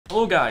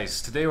Hello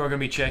guys, today we're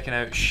going to be checking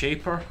out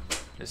Shapr.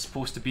 It's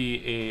supposed to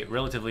be a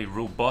relatively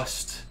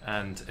robust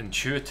and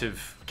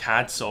intuitive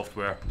CAD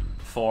software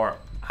for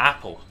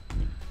Apple.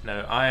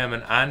 Now I am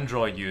an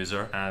Android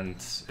user and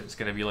it's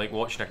going to be like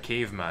watching a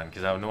caveman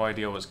because I have no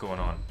idea what's going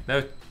on.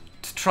 Now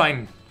to try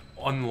and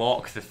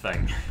unlock the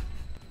thing,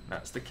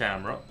 that's the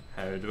camera.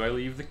 How do I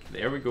leave the...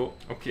 There we go.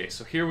 Okay,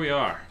 so here we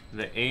are.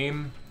 The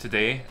aim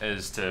today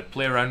is to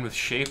play around with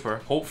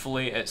Shapr.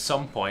 Hopefully at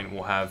some point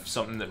we'll have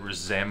something that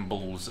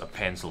resembles a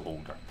pencil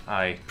holder.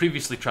 I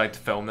previously tried to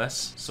film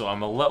this, so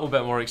I'm a little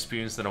bit more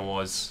experienced than I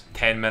was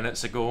 10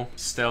 minutes ago.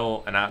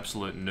 Still an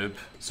absolute noob.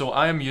 So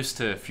I am used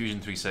to Fusion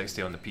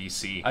 360 on the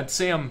PC. I'd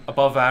say I'm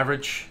above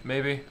average,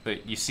 maybe,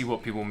 but you see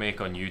what people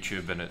make on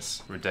YouTube and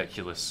it's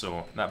ridiculous,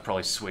 so that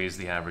probably sways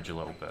the average a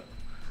little bit.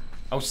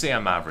 I'll say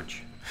I'm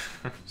average.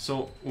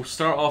 So we'll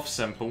start off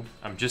simple.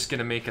 I'm just going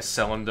to make a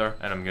cylinder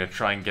and I'm going to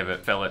try and give it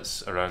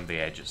fillets around the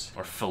edges,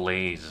 or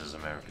fillets as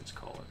Americans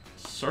call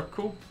it.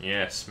 Circle?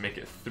 Yes, make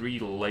it 3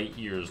 light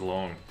years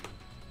long.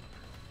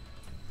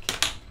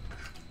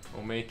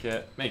 We'll make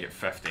it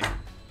 50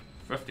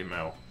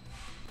 mil.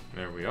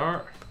 There we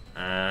are.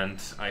 And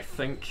I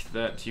think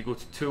that you go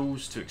to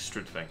tools to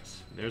extrude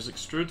things. There's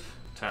extrude,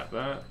 tap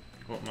that.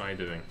 What am I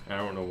doing? I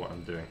don't know what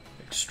I'm doing.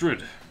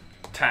 Extrude,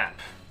 tap,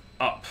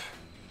 up.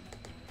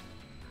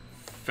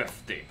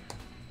 50.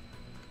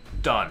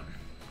 Done.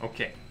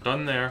 Okay,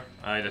 done there.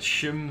 I'd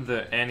assume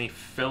that any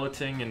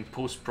filleting and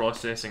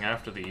post-processing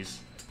after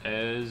these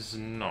is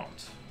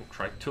not. We'll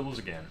try tools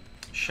again.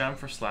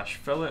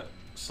 Chamfer/fillet.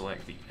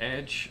 Select the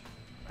edge,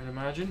 I'd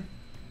imagine.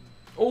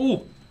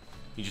 Oh!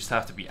 You just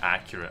have to be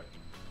accurate.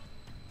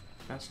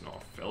 That's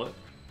not a fillet.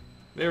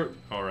 There.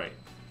 Alright.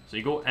 So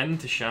you go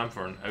into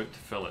chamfer and out to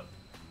fillet.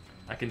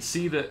 I can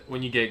see that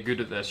when you get good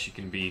at this, you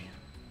can be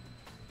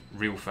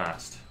real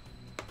fast.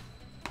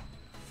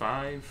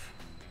 5.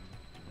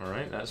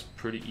 Alright, that's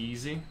pretty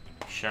easy.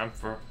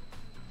 Chamfer.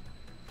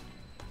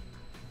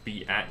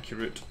 Be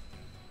accurate.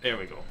 There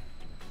we go.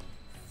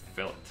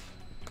 Fillet.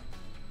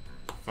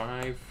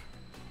 5.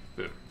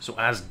 Boom. So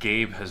as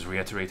Gabe has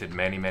reiterated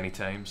many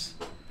times,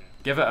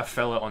 give it a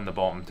fillet on the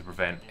bottom to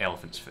prevent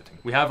elephant's footing.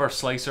 We have our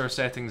slicer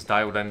settings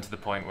dialed in to the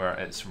point where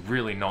it's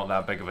really not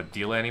that big of a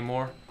deal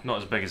anymore.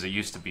 Not as big as it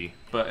used to be,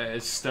 but it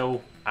is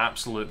still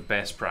absolute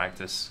best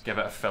practice. Give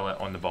it a fillet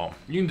on the bottom.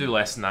 You can do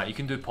less than that, you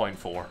can do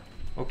 0.4.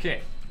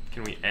 Okay,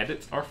 can we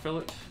edit our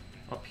fillet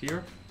up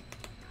here?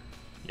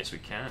 Yes we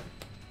can.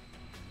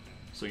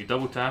 So you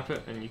double tap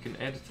it and you can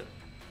edit it.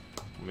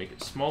 We'll make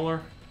it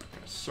smaller,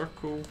 a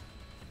circle,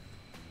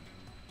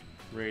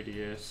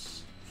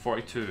 radius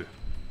 42.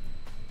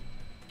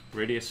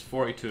 Radius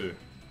 42.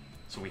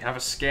 So we have a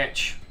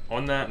sketch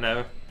on that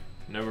now.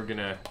 Now we're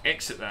gonna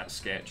exit that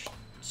sketch.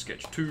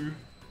 Sketch 2,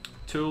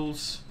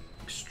 tools,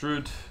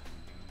 extrude,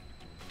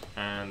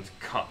 and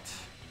cut.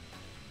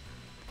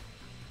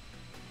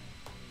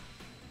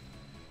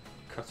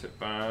 Cut it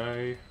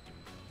by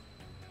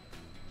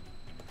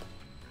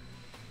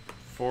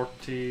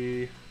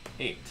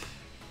 48.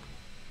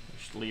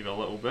 Just leave a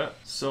little bit.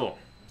 So,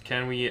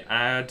 can we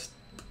add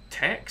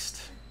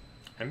text?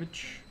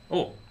 Image?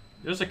 Oh,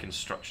 there's a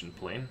construction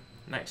plane.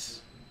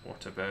 Nice.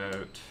 What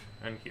about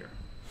in here?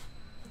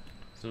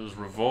 So there's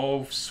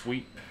revolve,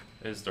 sweep.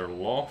 Is there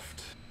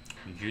loft?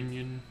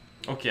 Union.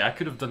 Okay, I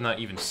could have done that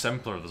even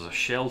simpler. There's a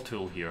shell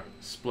tool here.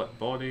 Split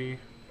body.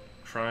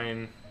 Try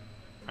and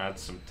add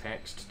some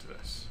text to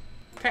this.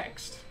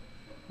 Text.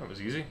 That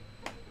was easy.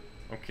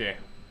 Okay.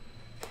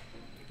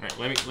 Right,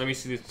 let me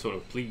see the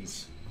tutorial,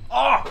 please.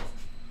 Ah!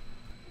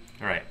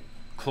 Alright,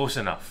 close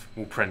enough.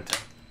 We'll print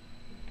it.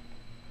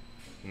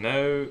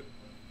 Now,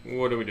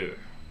 what do we do?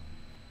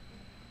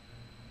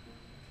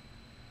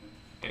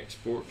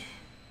 Export.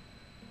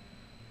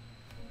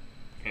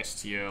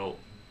 STL.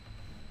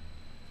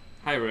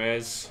 High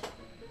res.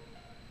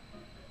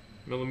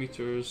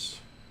 Millimeters.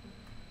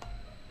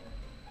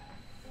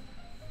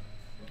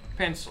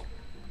 Pencil.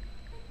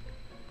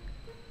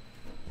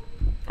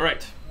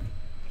 Alright.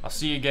 I'll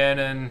see you again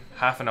in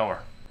half an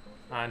hour.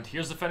 And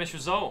here's the finished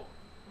result.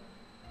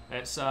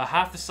 It's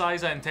half the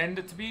size I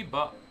intended it to be,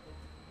 but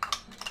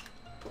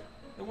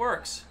it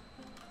works.